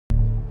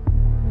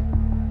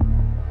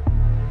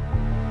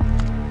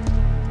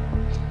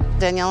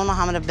Danielle and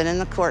Mohamed have been in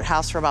the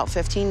courthouse for about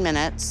 15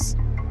 minutes.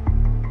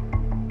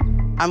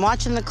 I'm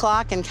watching the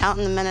clock and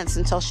counting the minutes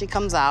until she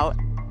comes out.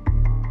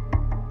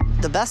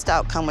 The best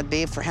outcome would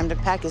be for him to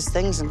pack his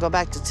things and go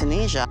back to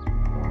Tunisia.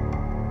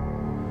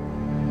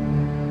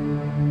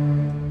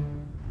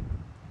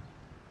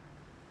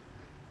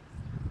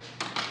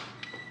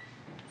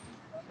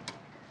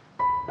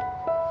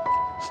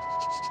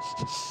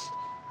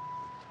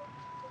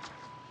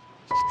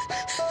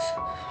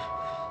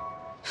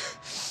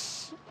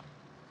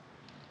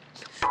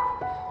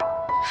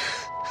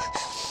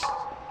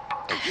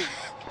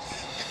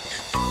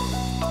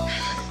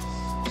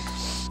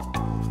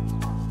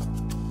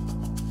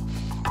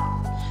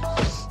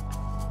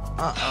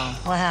 Uh-oh,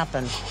 what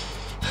happened?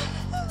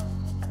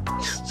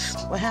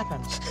 What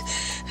happened?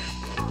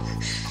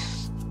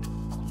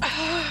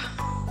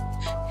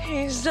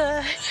 He's,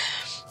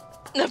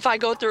 if I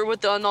go through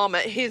with the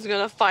annulment, he's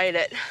gonna fight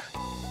it.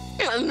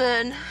 And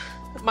then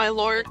my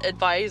lawyer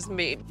advised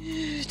me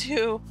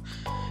to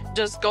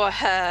just go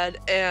ahead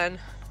and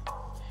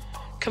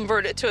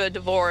convert it to a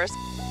divorce.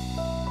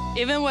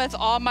 Even with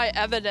all my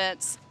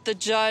evidence, the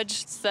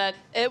judge said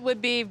it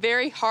would be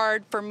very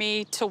hard for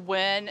me to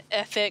win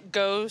if it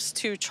goes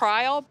to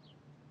trial.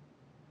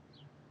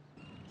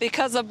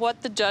 Because of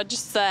what the judge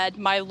said,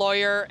 my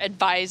lawyer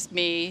advised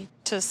me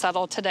to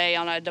settle today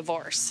on a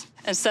divorce.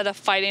 Instead of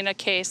fighting a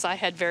case, I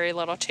had very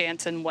little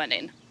chance in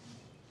winning.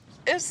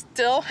 It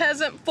still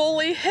hasn't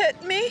fully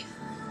hit me.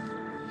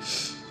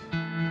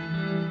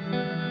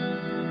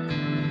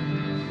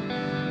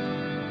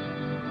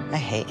 I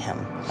hate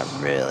him. I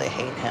really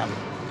hate him.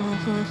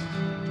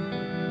 Mm-hmm.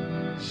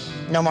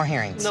 No more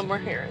hearings? No more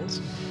hearings.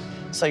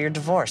 So you're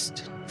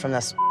divorced from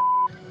this?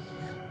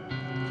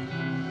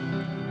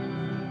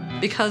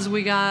 Because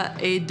we got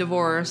a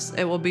divorce,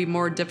 it will be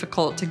more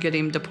difficult to get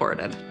him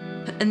deported.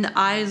 In the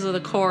eyes of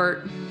the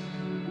court,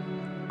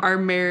 our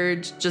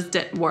marriage just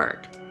didn't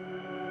work.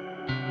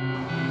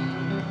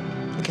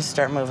 You can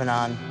start moving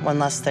on. One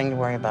less thing to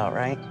worry about,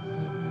 right?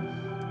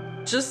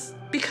 Just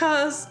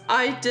because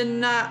I did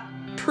not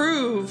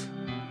prove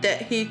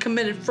that he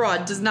committed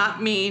fraud does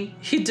not mean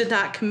he did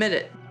not commit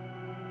it.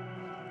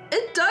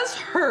 It does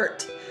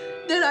hurt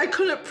that I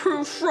couldn't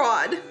prove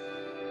fraud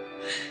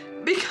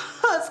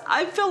because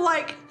I feel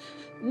like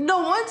no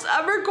one's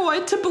ever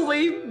going to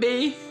believe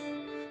me.